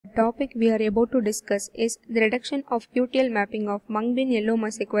topic we are about to discuss is the reduction of QTL mapping of Mungbean yellow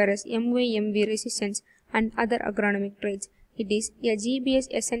mosaic virus MYMV resistance and other agronomic traits. It is a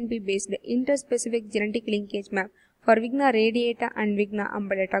GBS SNP based interspecific genetic linkage map for Vigna radiata and Vigna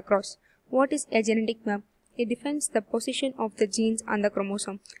umbellata cross. What is a genetic map? It defines the position of the genes on the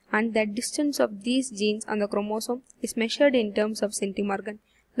chromosome, and the distance of these genes on the chromosome is measured in terms of centimorgan.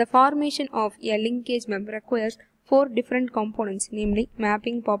 The formation of a linkage map requires 4 different components, namely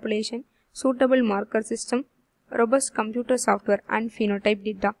mapping population, suitable marker system, robust computer software, and phenotype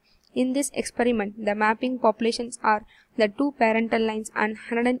data. In this experiment, the mapping populations are the 2 parental lines and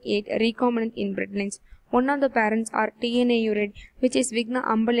 108 recombinant inbred lines. One of the parents are TNA-urid, which is Vigna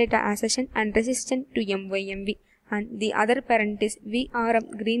umbellata accession and resistant to MYMV, and the other parent is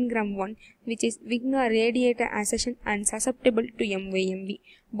VRM greengram 1, which is Vigna radiata accession and susceptible to MYMV.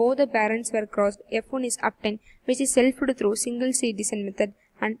 Both the parents were crossed. F1 is obtained, which is selfed through single seed descent method,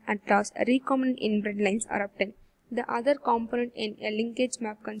 and at last recombinant inbred lines are obtained. The other component in a linkage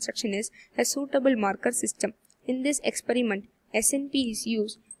map construction is a suitable marker system. In this experiment, SNP is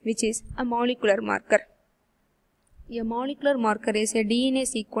used, which is a molecular marker. A molecular marker is a DNA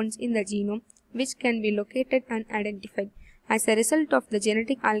sequence in the genome which can be located and identified. As a result of the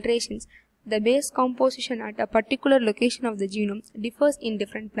genetic alterations, the base composition at a particular location of the genome differs in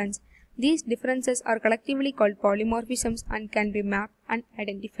different plants. These differences are collectively called polymorphisms and can be mapped and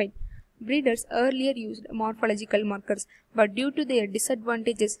identified. Breeders earlier used morphological markers, but due to their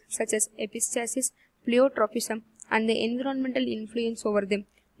disadvantages such as epistasis, pleiotropism, and the environmental influence over them,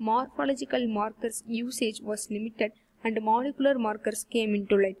 morphological markers usage was limited and molecular markers came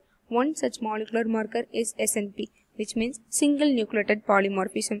into light. One such molecular marker is SNP, which means single nucleotide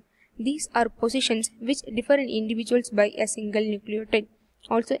polymorphism. These are positions which differ in individuals by a single nucleotide.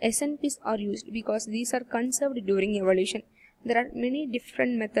 Also, SNPs are used because these are conserved during evolution. There are many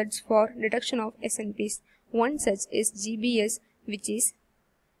different methods for detection of SNPs. One such is GBS, which is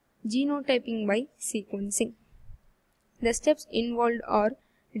genotyping by sequencing. The steps involved are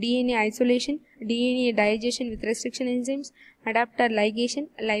DNA isolation, DNA digestion with restriction enzymes, adapter ligation,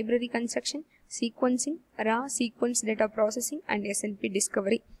 library construction, sequencing, raw sequence data processing, and SNP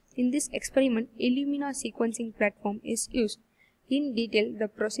discovery. In this experiment, Illumina sequencing platform is used. In detail, the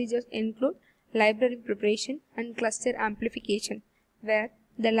procedures include library preparation and cluster amplification, where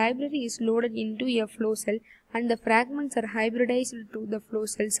the library is loaded into a flow cell and the fragments are hybridized to the flow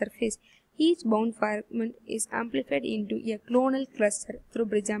cell surface. Each bound fragment is amplified into a clonal cluster through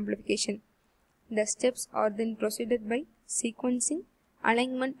bridge amplification. The steps are then proceeded by sequencing,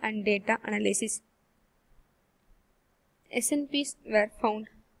 alignment, and data analysis. SNPs were found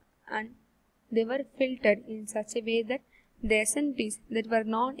and they were filtered in such a way that the SNPs that were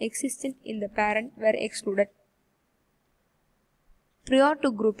non-existent in the parent were excluded. Prior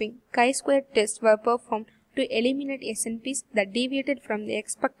to grouping, chi-square tests were performed to eliminate SNPs that deviated from the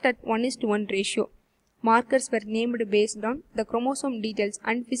expected 1:1 ratio. Markers were named based on the chromosome details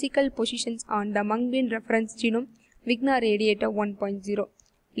and physical positions on the Mungbean reference genome Vigna radiata 1.0.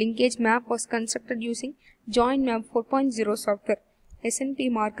 Linkage map was constructed using Joint Map 4.0 software. SNP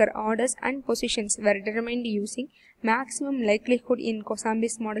marker orders and positions were determined using maximum likelihood in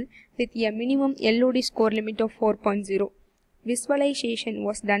Cosambis model with a minimum LOD score limit of 4.0. Visualization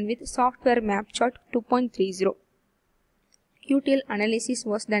was done with software mapchart 2.30. QTL analysis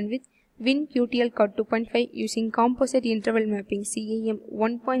was done with WinQTL Cut 2.5 using composite interval mapping CAM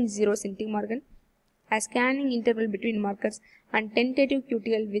 1.0 centimorgan, a scanning interval between markers, and tentative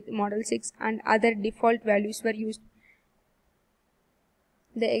QTL with model 6 and other default values were used.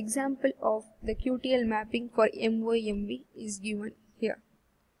 The example of the QTL mapping for MYMV is given here.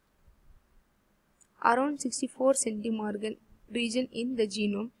 Around 64 centimorgan region in the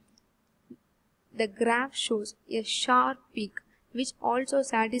genome, the graph shows a sharp peak which also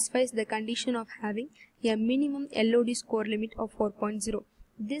satisfies the condition of having a minimum LOD score limit of 4.0.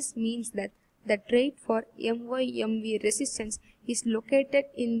 This means that the trait for MYMV resistance is located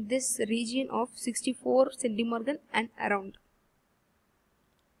in this region of 64 centimorgan and around.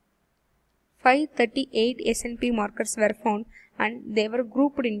 538 SNP markers were found and they were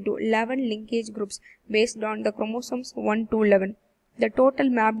grouped into 11 linkage groups based on the chromosomes 1 to 11. The total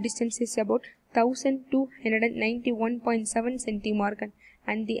map distance is about 1291.7 centimorgan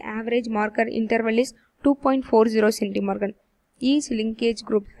and the average marker interval is 2.40 centimorgan. Each linkage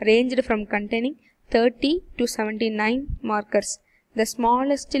group ranged from containing 30 to 79 markers. The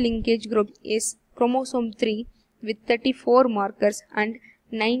smallest linkage group is chromosome 3 with 34 markers and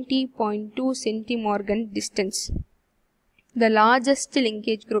 90.2 centimorgan distance. The largest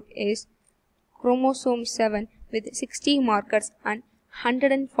linkage group is chromosome 7 with 60 markers and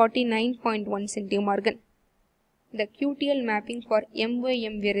 149.1 centimorgan. The QTL mapping for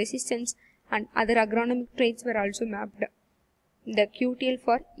MYMV resistance and other agronomic traits were also mapped. The QTL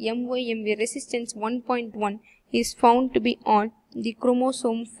for MYMV resistance 1.1 is found to be on the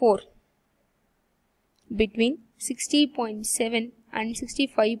chromosome 4 between 60.7 and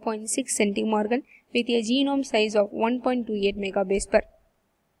 65.6 centimorgan with a genome size of 1.28 megabase per.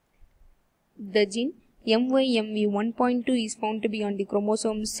 The gene MYMV 1.2 is found to be on the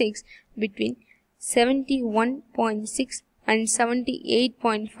chromosome 6 between 71.6 and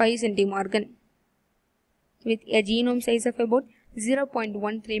 78.5 centimorgan with a genome size of about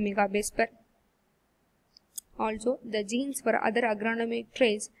 0.13 megabase per. Also, the genes for other agronomic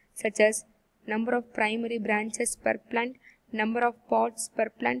traits such as number of primary branches per plant, number of pods per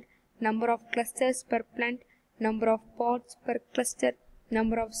plant, number of clusters per plant, number of pods per cluster,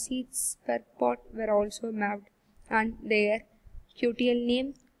 number of seeds per pod were also mapped, and their QTL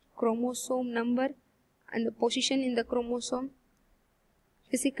name, chromosome number and the position in the chromosome,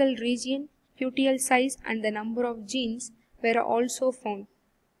 physical region, QTL size and the number of genes were also found.